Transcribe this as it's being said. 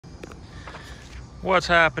What's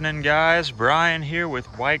happening, guys? Brian here with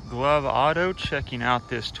White Glove Auto, checking out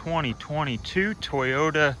this 2022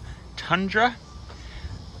 Toyota Tundra.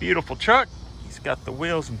 Beautiful truck. He's got the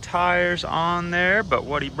wheels and tires on there, but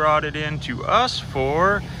what he brought it in to us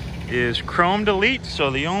for is chrome delete.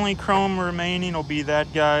 So the only chrome remaining will be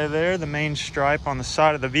that guy there, the main stripe on the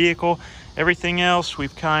side of the vehicle. Everything else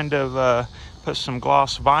we've kind of put some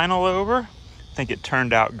gloss vinyl over. I think it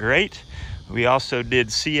turned out great. We also did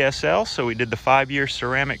CSL, so we did the 5-year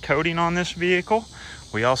ceramic coating on this vehicle.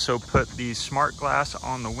 We also put the smart glass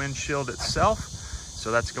on the windshield itself,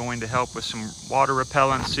 so that's going to help with some water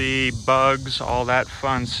repellency, bugs, all that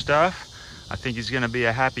fun stuff. I think he's going to be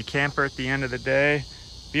a happy camper at the end of the day.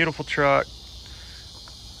 Beautiful truck.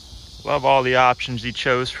 Love all the options he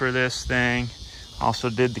chose for this thing. Also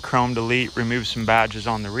did the chrome delete, removed some badges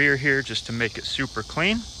on the rear here just to make it super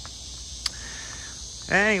clean.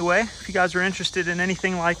 Anyway, if you guys are interested in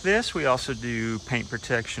anything like this, we also do paint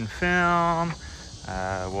protection film.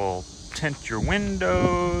 We'll tint your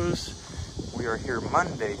windows. We are here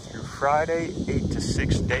Monday through Friday, 8 to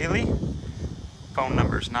 6 daily. Phone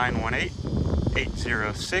number is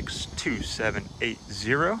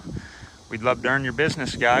 918-806-2780. We'd love to earn your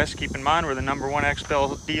business, guys. Keep in mind, we're the #1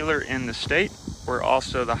 XPEL dealer in the state. We're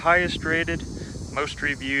also the highest rated, most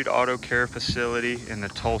reviewed auto care facility in the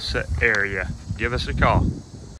Tulsa area. Give us a call.